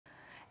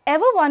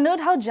Ever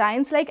wondered how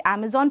giants like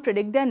Amazon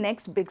predict their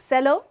next big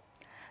seller?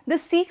 The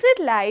secret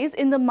lies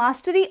in the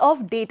mastery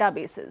of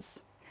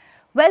databases.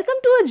 Welcome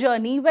to a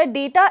journey where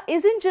data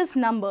isn't just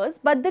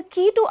numbers but the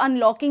key to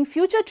unlocking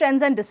future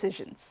trends and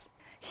decisions.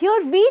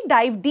 Here we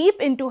dive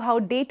deep into how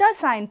data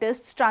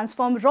scientists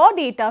transform raw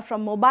data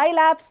from mobile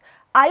apps,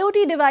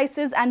 IoT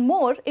devices and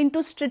more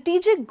into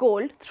strategic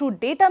gold through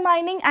data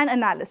mining and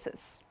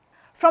analysis.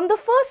 From the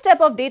first step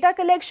of data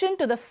collection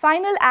to the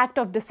final act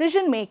of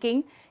decision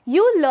making,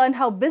 you'll learn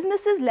how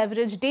businesses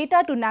leverage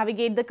data to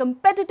navigate the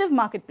competitive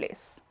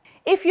marketplace.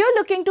 If you're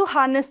looking to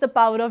harness the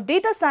power of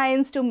data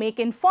science to make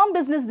informed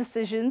business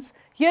decisions,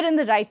 you're in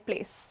the right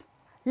place.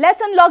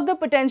 Let's unlock the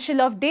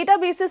potential of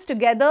databases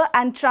together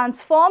and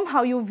transform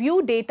how you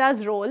view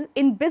data's role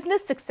in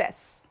business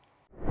success.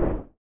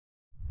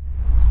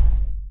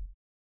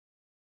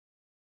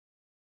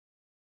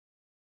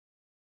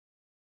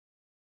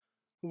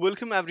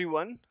 Welcome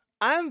everyone.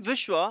 I am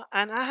Vishwa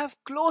and I have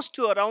close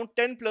to around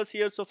 10 plus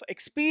years of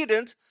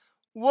experience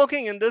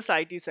working in this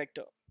IT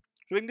sector.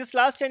 During this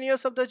last 10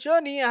 years of the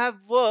journey, I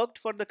have worked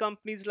for the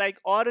companies like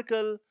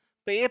Oracle,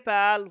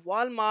 PayPal,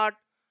 Walmart,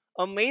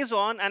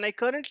 Amazon, and I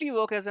currently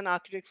work as an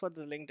architect for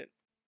the LinkedIn.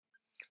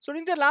 So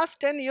during the last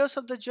 10 years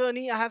of the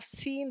journey, I have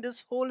seen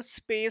this whole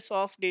space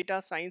of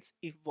data science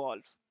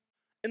evolve.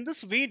 In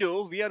this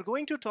video, we are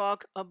going to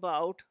talk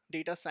about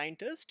data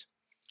scientist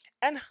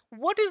and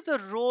what is the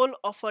role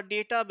of a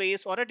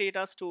database or a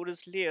data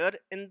storage layer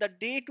in the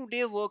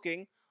day-to-day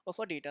working of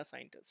a data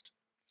scientist?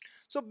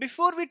 So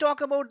before we talk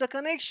about the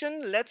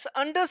connection, let's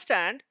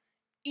understand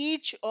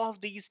each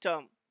of these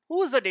terms.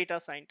 Who is a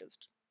data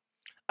scientist?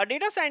 A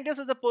data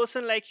scientist is a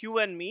person like you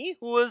and me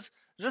who is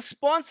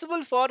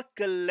responsible for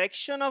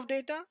collection of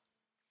data,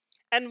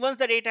 and once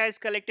the data is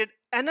collected,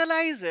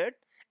 analyze it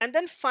and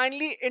then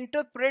finally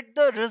interpret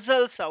the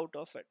results out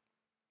of it,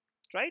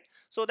 right?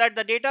 So that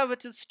the data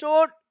which is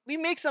stored, we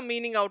make some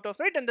meaning out of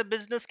it and the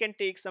business can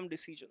take some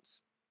decisions.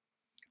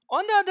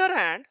 On the other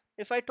hand,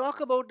 if I talk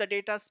about the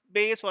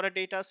database or a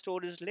data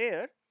storage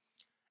layer,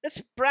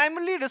 it's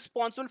primarily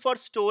responsible for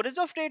storage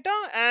of data,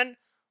 and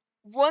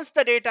once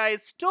the data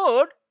is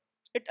stored,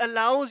 it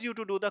allows you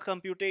to do the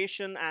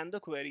computation and the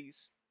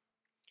queries.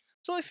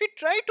 So if we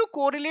try to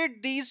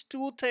correlate these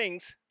two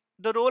things,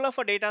 the role of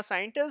a data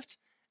scientist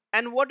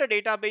and what a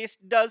database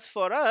does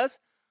for us,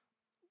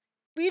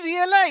 we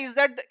realize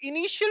that the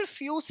initial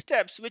few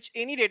steps which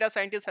any data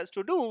scientist has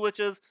to do, which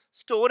is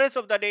storage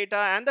of the data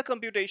and the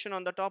computation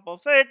on the top of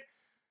it,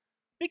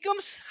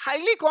 becomes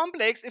highly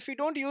complex if we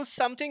don't use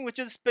something which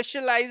is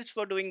specialized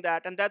for doing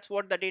that. And that's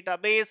what the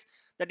database,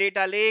 the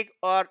data lake,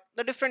 or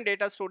the different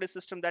data storage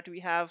system that we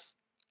have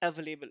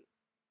available.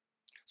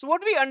 So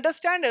what we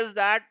understand is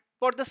that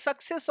for the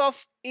success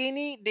of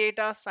any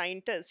data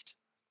scientist,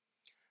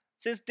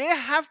 since they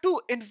have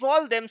to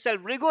involve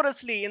themselves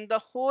rigorously in the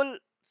whole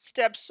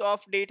steps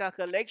of data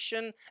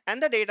collection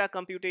and the data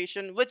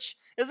computation, which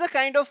is a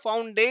kind of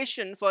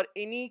foundation for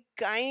any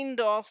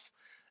kind of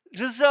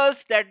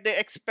results that they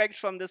expect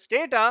from this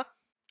data,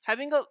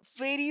 having a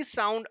very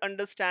sound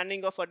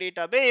understanding of a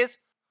database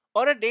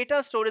or a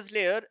data storage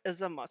layer is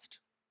a must.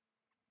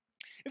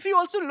 If you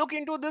also look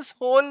into this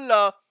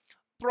whole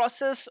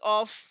process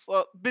of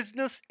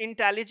business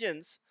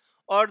intelligence,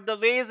 or the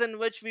ways in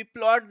which we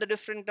plot the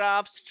different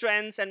graphs,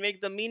 trends, and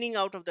make the meaning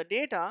out of the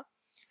data,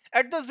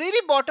 at the very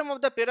bottom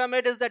of the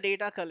pyramid is the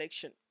data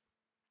collection.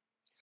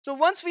 So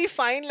once we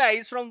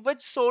finalize from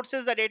which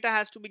sources the data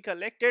has to be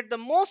collected, the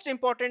most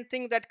important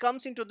thing that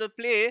comes into the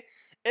play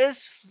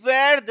is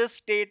where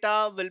this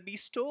data will be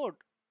stored.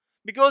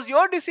 Because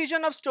your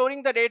decision of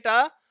storing the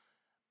data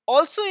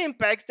also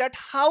impacts that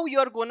how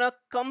you're gonna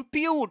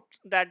compute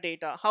that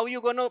data, how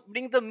you're gonna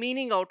bring the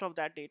meaning out of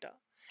that data.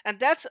 And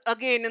that's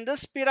again in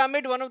this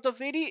pyramid, one of the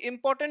very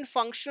important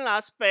functional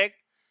aspect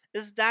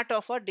is that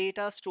of a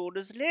data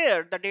storage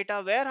layer, the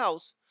data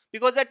warehouse.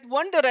 Because at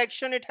one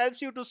direction it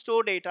helps you to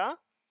store data,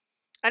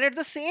 and at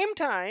the same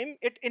time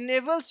it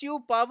enables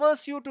you,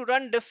 powers you to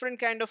run different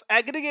kind of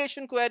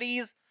aggregation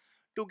queries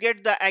to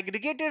get the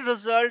aggregated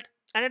result,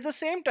 and at the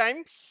same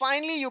time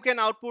finally you can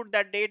output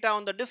that data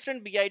on the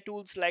different BI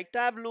tools like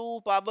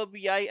Tableau, Power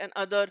BI and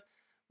other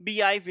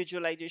BI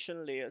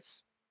visualization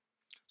layers.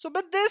 So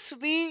with this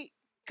we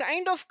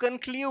kind of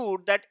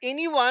conclude that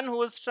anyone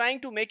who is trying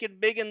to make it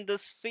big in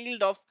this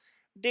field of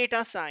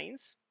data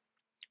science,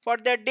 for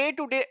their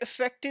day-to-day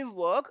effective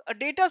work, a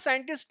data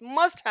scientist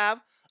must have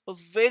a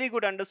very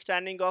good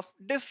understanding of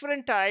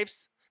different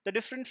types, the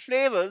different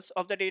flavors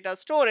of the data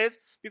storage,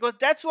 because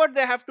that's what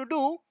they have to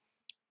do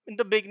in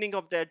the beginning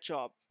of their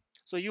job.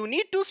 So you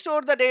need to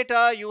store the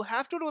data, you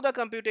have to do the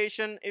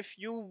computation if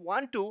you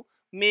want to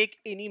make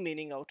any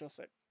meaning out of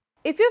it.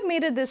 If you've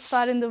made it this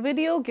far in the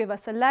video, give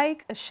us a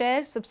like, a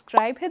share,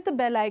 subscribe, hit the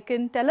bell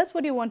icon, tell us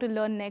what you want to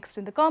learn next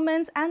in the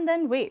comments and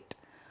then wait.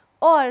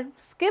 Or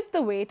skip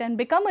the wait and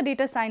become a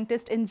data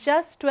scientist in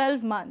just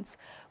 12 months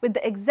with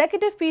the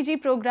Executive PG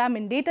program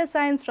in Data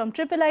Science from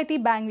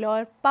IIIT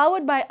Bangalore,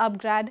 powered by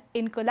Upgrad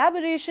in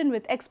collaboration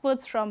with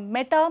experts from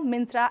Meta,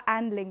 Myntra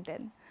and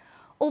LinkedIn.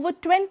 Over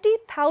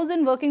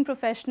 20,000 working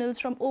professionals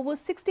from over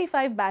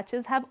 65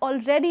 batches have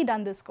already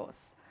done this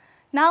course.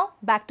 Now,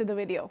 back to the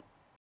video.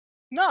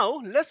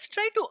 Now, let's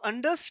try to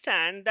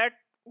understand that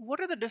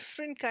what are the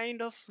different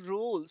kind of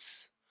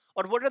roles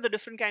or what are the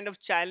different kind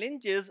of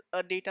challenges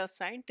a data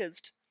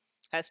scientist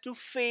has to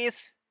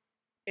face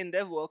in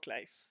their work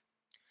life.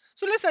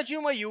 So let's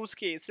assume a use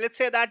case. Let's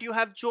say that you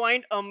have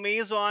joined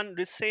Amazon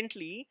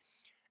recently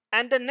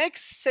and the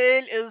next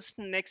sale is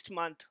next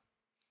month.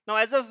 Now,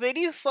 as a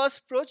very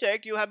first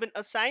project, you have been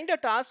assigned a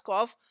task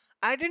of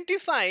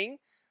identifying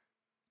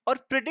or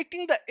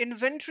predicting the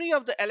inventory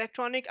of the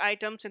electronic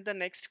items in the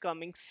next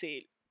coming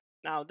sale.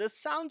 Now, this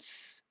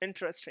sounds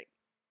interesting.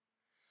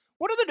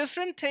 What are the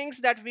different things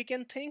that we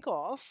can think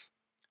of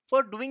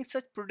for doing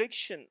such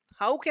prediction?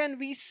 How can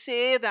we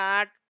say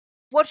that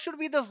what should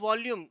be the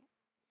volume?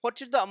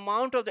 What is the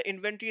amount of the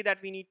inventory that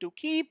we need to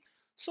keep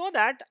so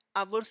that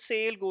our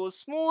sale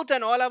goes smooth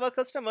and all our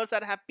customers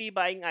are happy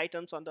buying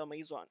items on the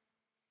Amazon?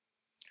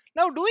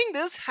 Now, doing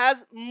this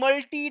has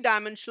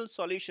multi-dimensional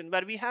solution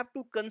where we have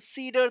to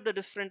consider the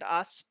different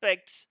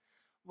aspects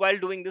while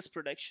doing this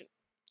prediction.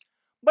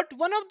 But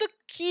one of the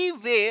key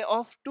way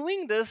of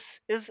doing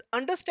this is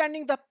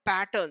understanding the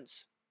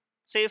patterns.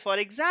 Say for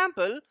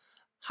example,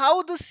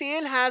 how the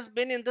sale has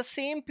been in the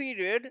same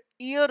period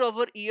year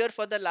over year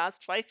for the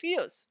last 5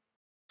 years.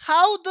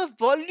 How the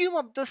volume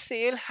of the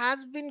sale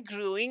has been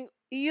growing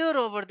year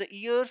over the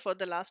year for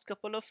the last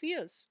couple of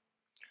years.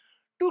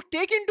 To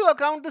take into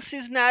account the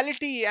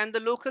seasonality and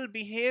the local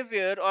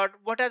behavior or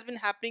what has been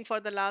happening for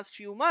the last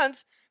few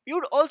months, we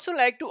would also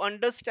like to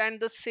understand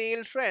the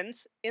sale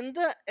trends in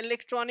the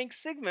electronic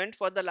segment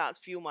for the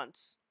last few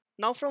months.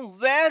 Now, from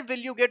where will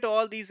you get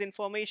all these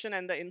information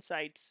and the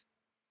insights?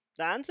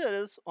 The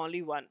answer is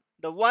only one.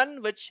 The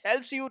one which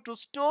helps you to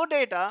store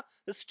data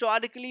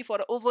historically for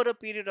over a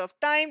period of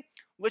time,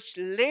 which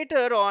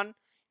later on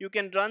you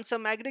can run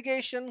some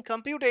aggregation,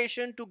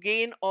 computation to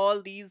gain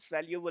all these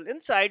valuable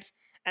insights,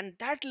 and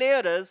that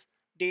layer is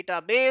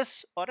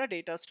database or a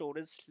data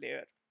storage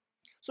layer.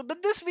 So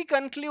with this we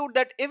conclude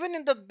that even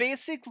in the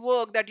basic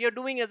work that you're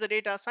doing as a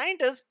data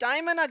scientist,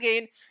 time and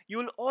again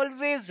you'll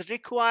always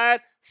require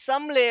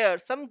some layer,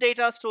 some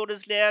data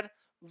storage layer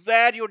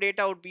where your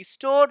data would be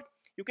stored.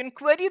 You can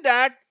query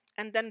that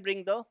and then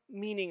bring the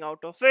meaning out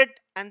of it,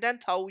 and then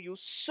how you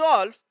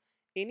solve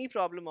any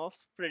problem of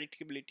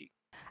predictability.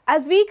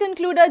 As we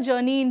conclude our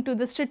journey into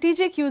the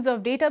strategic use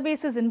of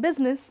databases in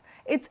business,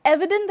 it's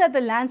evident that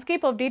the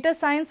landscape of data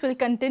science will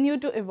continue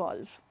to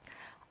evolve.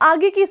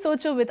 आगे की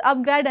सोचो with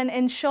UpGrad and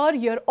ensure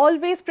you're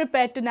always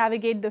prepared to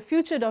navigate the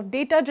future of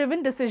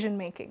data-driven decision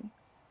making.